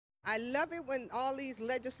I love it when all these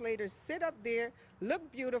legislators sit up there, look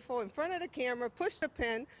beautiful in front of the camera, push the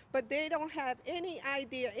pen, but they don't have any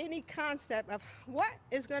idea, any concept of what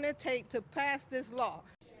it's going to take to pass this law.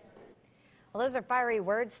 Well, those are fiery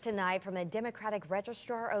words tonight from the Democratic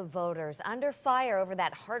Registrar of Voters, under fire over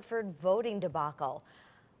that Hartford voting debacle.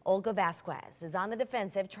 Olga Vasquez is on the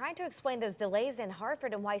defensive, trying to explain those delays in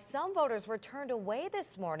Hartford and why some voters were turned away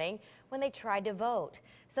this morning when they tried to vote.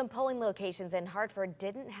 Some polling locations in Hartford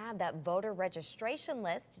didn't have that voter registration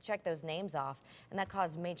list to check those names off, and that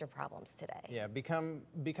caused major problems today. Yeah,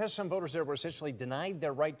 because some voters there were essentially denied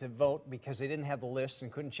their right to vote because they didn't have the lists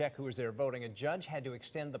and couldn't check who was there voting. A judge had to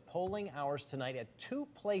extend the polling hours tonight at 2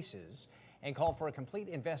 places and called for a complete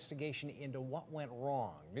investigation into what went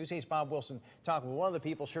wrong. News 8's Bob Wilson talked with one of the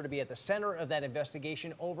people sure to be at the center of that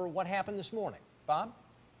investigation over what happened this morning. Bob?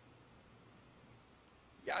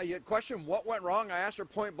 Yeah, you question what went wrong. I asked her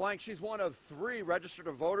point blank. She's one of 3 registered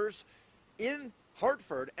voters in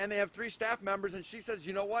Hartford, and they have 3 staff members, and she says,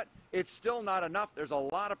 you know what? It's still not enough. There's a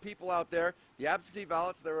lot of people out there. The absentee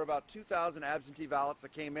ballots, there were about 2,000 absentee ballots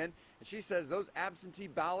that came in, and she says those absentee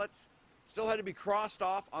ballots still had to be crossed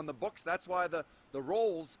off on the books. That's why the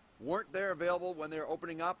rolls weren't there available when they were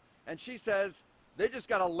opening up. And she says they just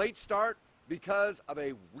got a late start because of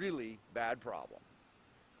a really bad problem.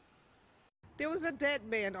 There was a dead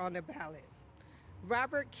man on the ballot,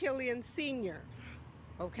 Robert Killian Sr.,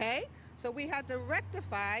 okay? So we had to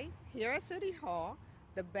rectify here at City Hall.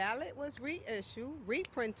 The ballot was reissued,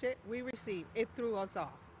 reprinted, we received. It threw us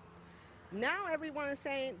off. Now everyone is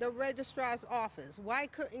saying the registrar's office, why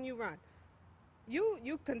couldn't you run?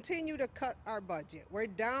 You continue to cut our budget. We're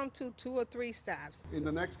down to 2 or 3 staffs. In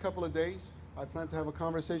the next couple of days, I plan to have a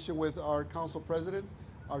conversation with our council president,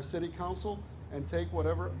 our city council, and take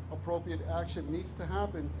whatever appropriate action needs to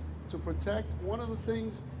happen to protect one of the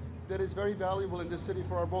things that is very valuable in this city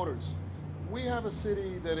for our voters. We have a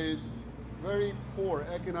city that is very poor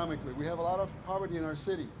economically. We have a lot of poverty in our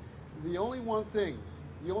city. The only one thing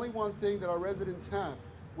that our residents have,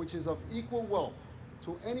 which is of equal wealth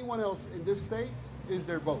to anyone else in this state, is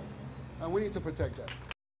their vote. And we need to protect that.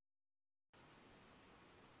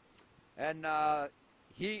 And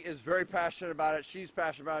he is very passionate about it. She's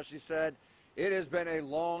passionate about it. She said it has been a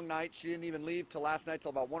long night. She didn't even leave till last night, till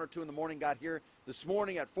about 1 or 2 in the morning. Got here this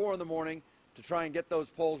morning at 4 in the morning to try and get those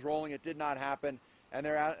polls rolling. It did not happen. And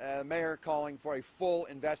they're mayor calling for a full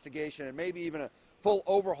investigation and maybe even a full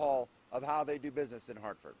overhaul of how they do business in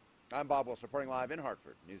Hartford. I'm Bob Wilson, reporting live in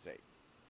Hartford, News 8.